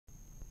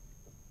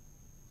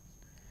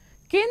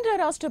కేంద్ర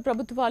రాష్ట్ర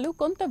ప్రభుత్వాలు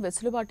కొంత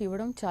వెసులుబాటు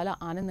ఇవ్వడం చాలా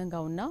ఆనందంగా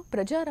ఉన్నా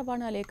ప్రజా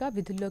రవాణా లేక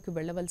విధుల్లోకి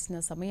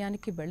వెళ్లవలసిన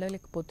సమయానికి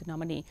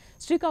వెళ్లలేకపోతున్నామని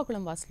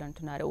శ్రీకాకుళం వాసులు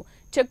అంటున్నారు.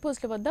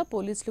 చెక్పోస్టుల వద్ద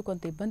పోలీసులు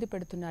కొంత ఇబ్బంది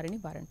పెడుతున్నారని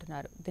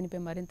వారంటున్నారు.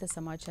 దీనిపై మరింత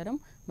సమాచారం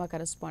మా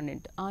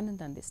కరెస్పాండెంట్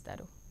ఆనంద్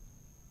అందిస్తారు.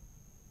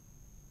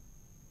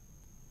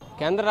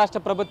 కేంద్ర రాష్ట్ర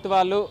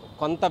ప్రభుత్వాలు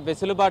కొంత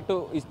వెసులుబాటు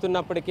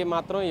ఇస్తున్నప్పటికీ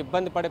మాత్రం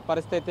ఇబ్బంది పడే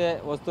పరిస్థితి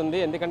వస్తుంది.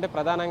 ఎందుకంటే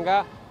ప్రధానంగా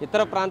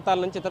ఇతర ప్రాంతాల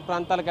నుంచి ఇతర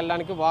ప్రాంతాలకు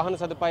వెళ్ళడానికి వాహన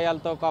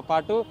సదుపాయాలతో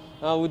పాటు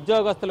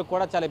ఉద్యోగస్తులు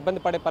కూడా చాలా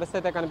ఇబ్బంది పడే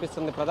పరిస్థితి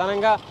కనిపిస్తుంది.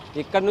 ప్రధానంగా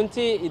ఇక్కడ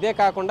నుంచి ఇదే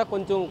కాకుండా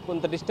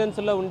కొంత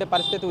డిస్టెన్స్లో ఉండే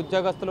పరిస్థితి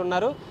ఉద్యోగస్తులు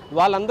ఉన్నారు.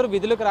 వాళ్ళందరూ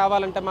విధులకు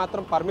రావాలంటే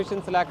మాత్రం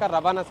పర్మిషన్స్ లేక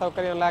రవాణా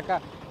సౌకర్యం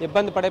లేక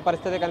ఇబ్బంది పడే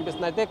పరిస్థితి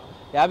కనిపిస్తుంది. అయితే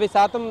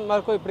 50%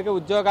 వరకు ఇప్పటికే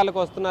ఉద్యోగాలకు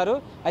వస్తున్నారు.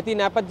 అయితే ఈ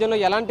నేపథ్యంలో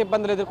ఎలాంటి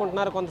ఇబ్బందులు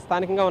ఎదుర్కొంటున్నారు కొంత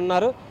స్థానికంగా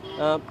ఉన్నారు.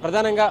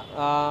 ప్రధానంగా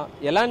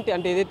ఎలాంటి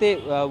అంటే ఏదైతే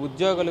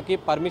ఉద్యోగులకి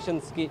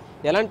పర్మిషన్స్కి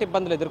ఎలాంటి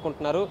ఇబ్బందులు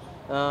ఎదుర్కొంటున్నారు,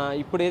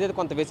 ఇప్పుడు ఏదైతే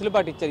కొంత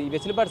వెసులుబాటు ఇచ్చారు, ఈ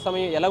వెసులుబాటు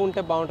సమయం ఎలా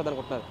ఉంటే బాగుంటుంది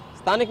అనుకుంటున్నారు?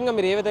 స్థానికంగా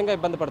మీరు ఏ విధంగా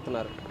ఇబ్బంది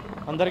పడుతున్నారు?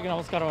 అందరికీ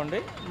నమస్కారం అండి.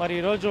 మరి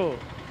ఈరోజు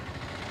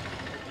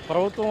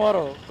ప్రభుత్వం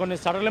వారు కొన్ని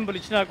సడలింపులు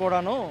ఇచ్చినా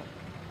కూడాను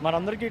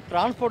మనందరికీ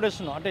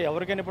ట్రాన్స్పోర్టేషన్ అంటే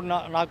ఎవరికైనా ఇప్పుడు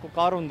నాకు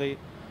కారు ఉంది,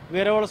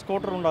 వేరే వాళ్ళ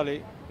స్కూటర్ ఉండాలి,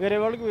 వేరే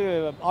వాళ్ళకి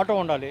ఆటో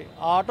ఉండాలి.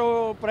 ఆ ఆటో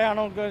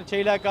ప్రయాణం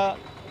చేయలేక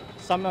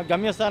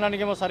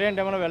గమ్యస్థానానికి ఏమో సరైన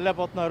టైంలో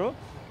వెళ్ళలేకపోతున్నారు.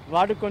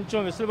 వాటికి కొంచెం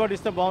వెసులుబాటు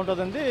ఇస్తే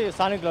బాగుంటుందండి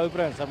స్థానికుల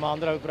అభిప్రాయం సార్, మా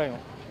అందరి అభిప్రాయం.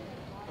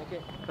 ఓకే,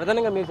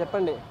 ప్రధానంగా మీరు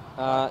చెప్పండి,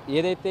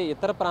 ఏదైతే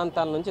ఇతర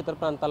ప్రాంతాల నుంచి ఇతర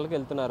ప్రాంతాలకు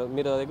వెళ్తున్నారు,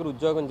 మీరు దగ్గర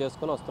ఉద్యోగం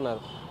చేసుకుని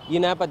వస్తున్నారు, ఈ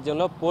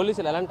నేపథ్యంలో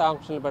పోలీసులు ఎలాంటి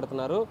ఆంక్షలు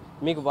పెడుతున్నారు?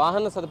 మీకు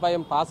వాహన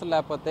సదుపాయం పాసులు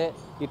లేకపోతే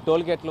ఈ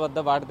టోల్ గేట్ల వద్ద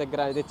వాటి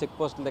దగ్గర ఇదే చెక్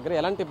పోస్టుల దగ్గర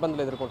ఎలాంటి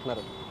ఇబ్బందులు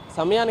ఎదుర్కొంటున్నారు?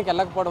 సమయానికి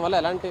వెళ్ళకపోవడం వల్ల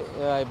ఎలాంటి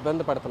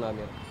ఇబ్బంది పడుతున్నారు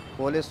మీరు?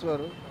 పోలీసు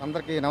వారు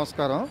అందరికీ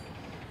నమస్కారం.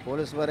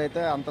 పోలీసు వారు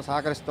అయితే అంత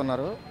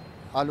సహకరిస్తున్నారు.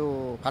 వాళ్ళు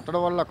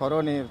కట్టడం వల్ల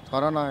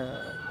కరోనా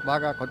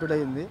బాగా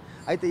కట్టుడైంది.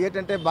 అయితే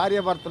ఏంటంటే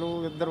భార్యాభర్తలు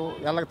ఇద్దరు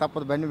వెళ్ళక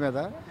తప్పదు, బండి మీద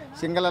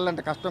సింగిల్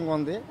వెళ్ళాలంటే కష్టంగా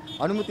ఉంది.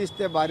 అనుమతి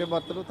ఇస్తే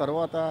భార్యాభర్తలు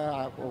తర్వాత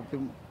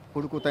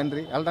కొడుకు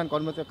తండ్రి వెళ్ళడానికి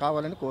అనుమతి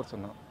కావాలని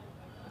కోరుతున్నాం.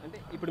 అంటే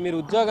ఇప్పుడు మీరు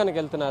ఉద్యోగానికి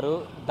వెళ్తున్నారు,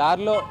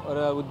 దారిలో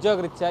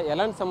ఉద్యోగరీత్యా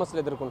ఎలాంటి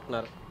సమస్యలు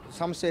ఎదుర్కొంటున్నారు?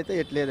 సమస్య అయితే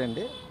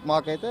ఎట్లేదండి,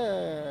 మాకైతే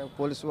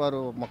పోలీసు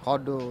వారు మా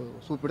కార్డు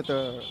చూపిడితే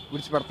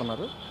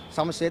విడిచిపెడుతున్నారు.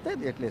 సమస్య అయితే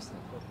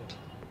ఎట్లేదు.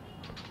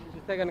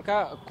 చూస్తే కనుక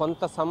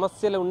కొంత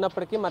సమస్యలు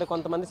ఉన్నప్పటికీ మరి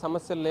కొంతమంది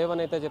సమస్యలు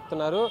లేవని అయితే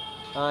చెప్తున్నారు.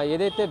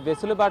 ఏదైతే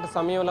వెసులుబాటు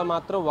సమయంలో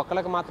మాత్రం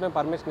ఒకరికి మాత్రమే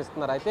పర్మిషన్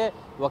ఇస్తున్నారు. అయితే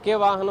ఒకే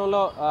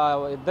వాహనంలో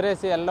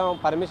ఇద్దరేసి వెళ్ళడం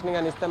పర్మిషన్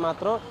కానీ ఇస్తే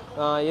మాత్రం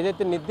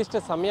ఏదైతే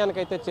నిర్దిష్ట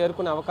సమయానికైతే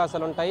చేరుకునే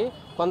అవకాశాలు ఉంటాయి.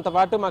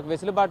 కొంతపాటు మాకు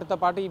వెసులుబాటుతో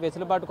పాటు ఈ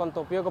వెసులుబాటు కొంత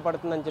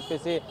ఉపయోగపడుతుందని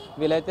చెప్పేసి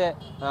వీళ్ళైతే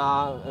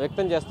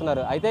వ్యక్తం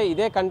చేస్తున్నారు. అయితే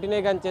ఇదే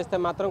కంటిన్యూ కానీ చేస్తే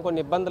మాత్రం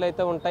కొన్ని ఇబ్బందులు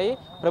అయితే ఉంటాయి.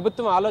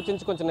 ప్రభుత్వం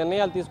ఆలోచించి కొంచెం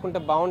నిర్ణయాలు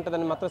తీసుకుంటే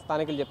బాగుంటుందని మాత్రం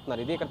స్థానికులు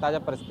చెప్తున్నారు. ఇది ఇక్కడ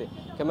తాజా పరిస్థితి.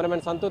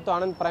 Cameraman సంతూర్తో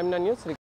Anand, Prime9 news.